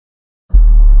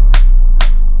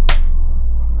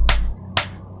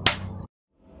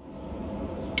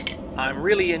I'm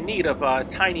really in need of a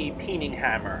tiny peening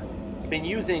hammer. I've been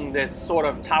using this sort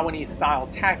of Taiwanese style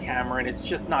tack hammer and it's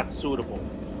just not suitable.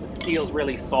 The steel's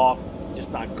really soft,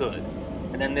 just not good.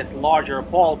 And then this larger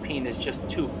ball peen is just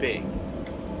too big.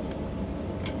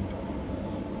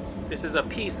 This is a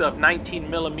piece of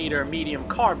 19mm medium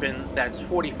carbon that's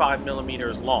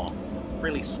 45mm long.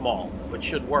 Really small, but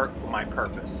should work for my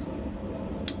purpose.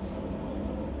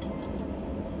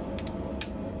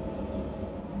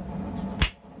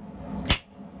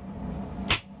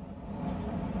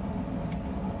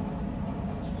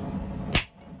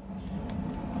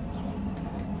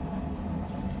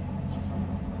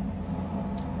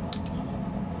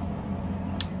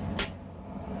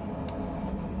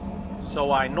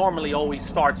 So I normally always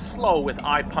start slow with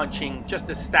eye punching, just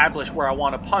to establish where I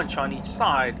want to punch on each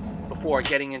side before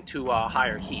getting into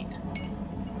higher heat.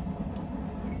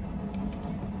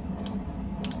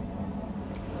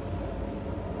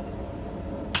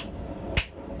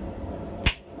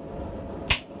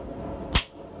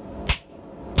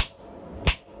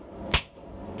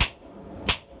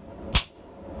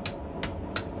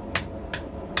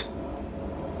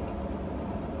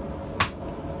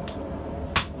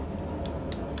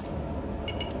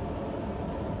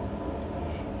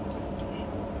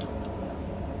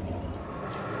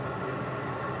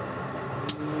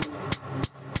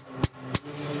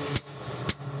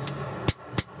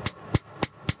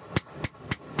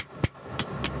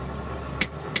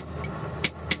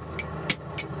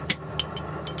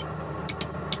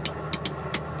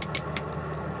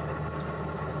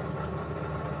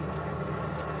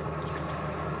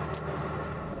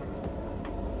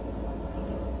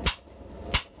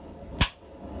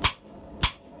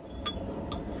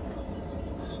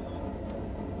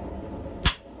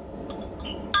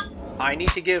 I need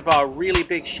to give a really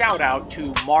big shout out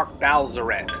to Mark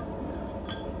Balzeret.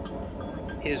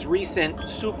 His recent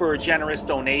super generous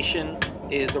donation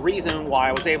is the reason why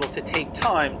I was able to take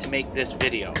time to make this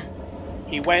video.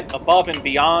 He went above and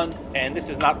beyond, and this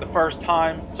is not the first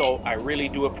time, so I really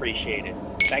do appreciate it.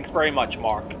 Thanks very much,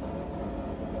 Mark.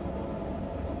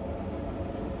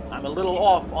 I'm a little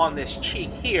off on this cheek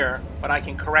here, but I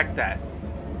can correct that.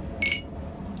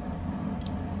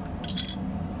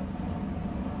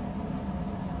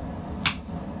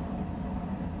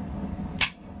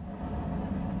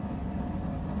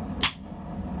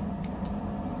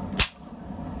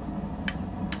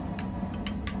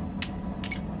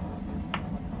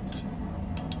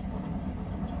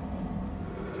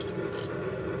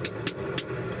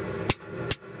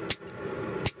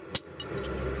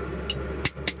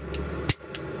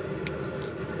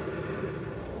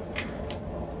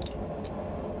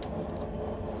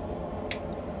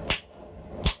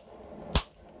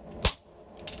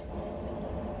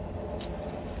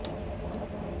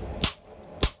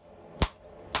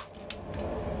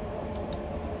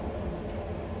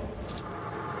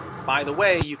 By the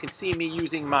way, you can see me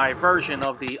using my version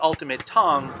of the ultimate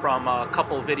tong from a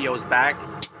couple videos back.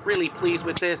 Really pleased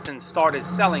with this and started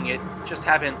selling it, just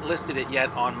haven't listed it yet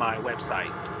on my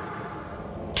website.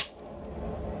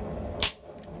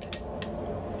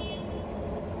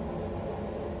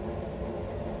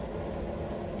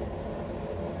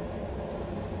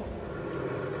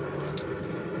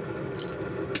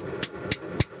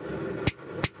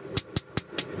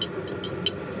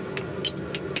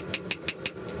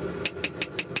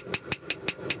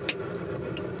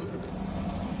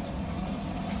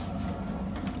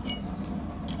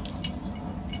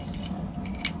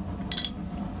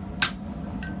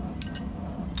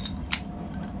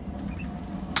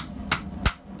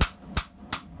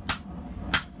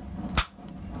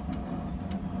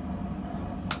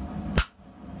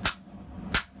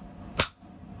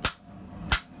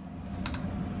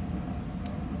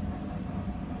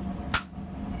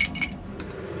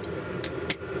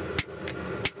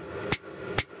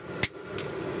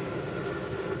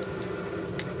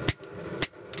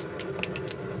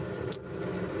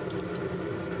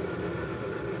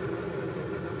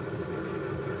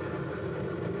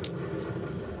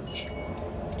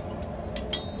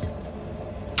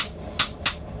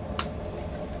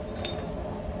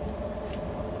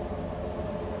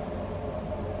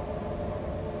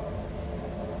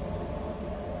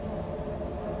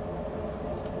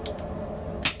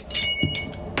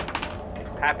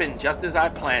 Happened just as I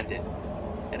planned it.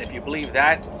 And if you believe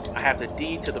that, I have the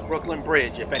deed to the Brooklyn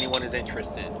Bridge if anyone is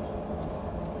interested.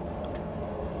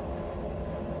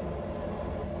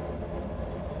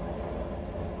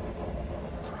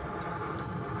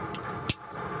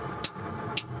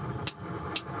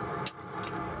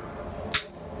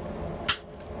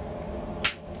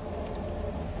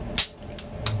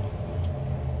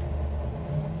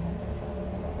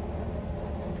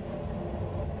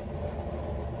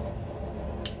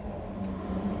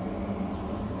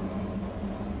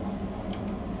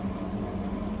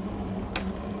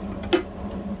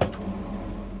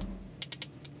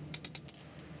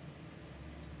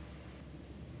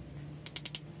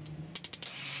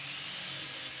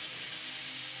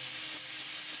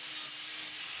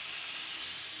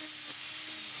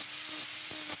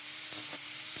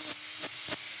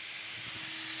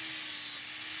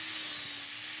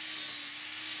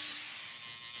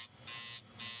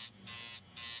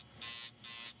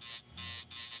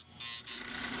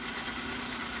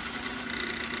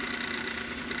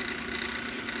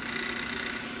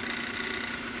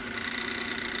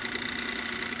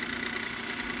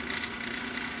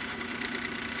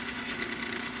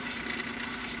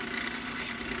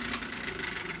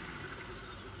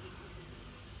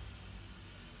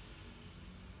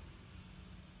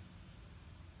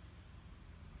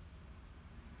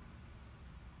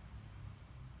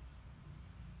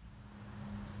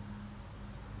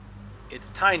 It's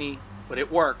tiny, but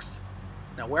it works.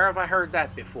 Now, where have I heard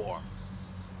that before?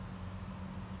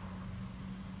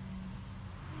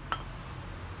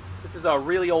 This is a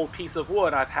really old piece of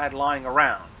wood I've had lying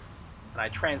around, and I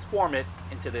transform it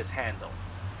into this handle.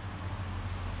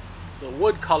 The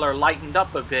wood color lightened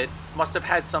up a bit, must have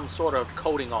had some sort of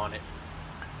coating on it.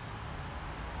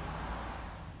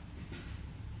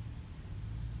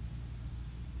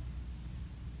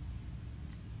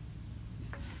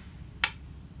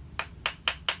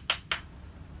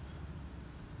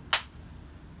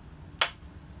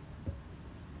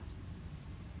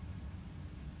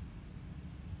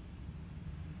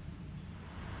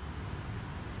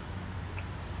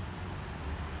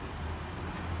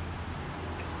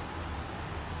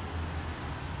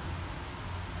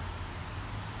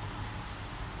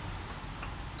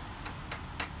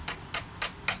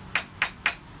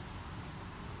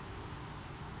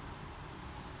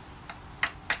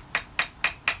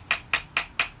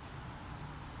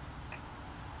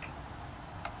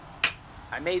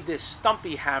 I made this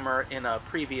stumpy hammer in a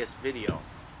previous video.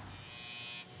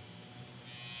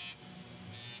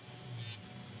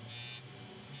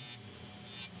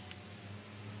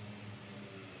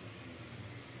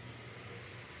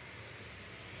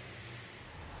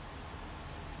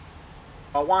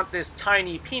 I want this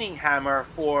tiny peening hammer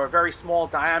for very small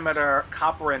diameter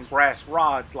copper and brass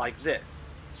rods like this.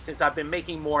 Since I've been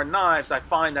making more knives, I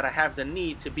find that I have the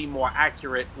need to be more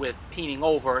accurate with peening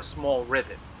over small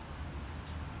rivets.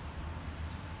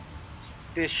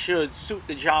 This should suit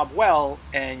the job well,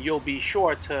 and you'll be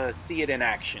sure to see it in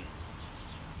action.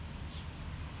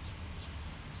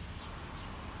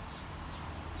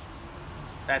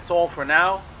 That's all for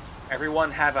now.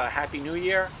 Everyone have a Happy New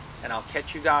Year, and I'll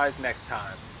catch you guys next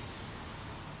time.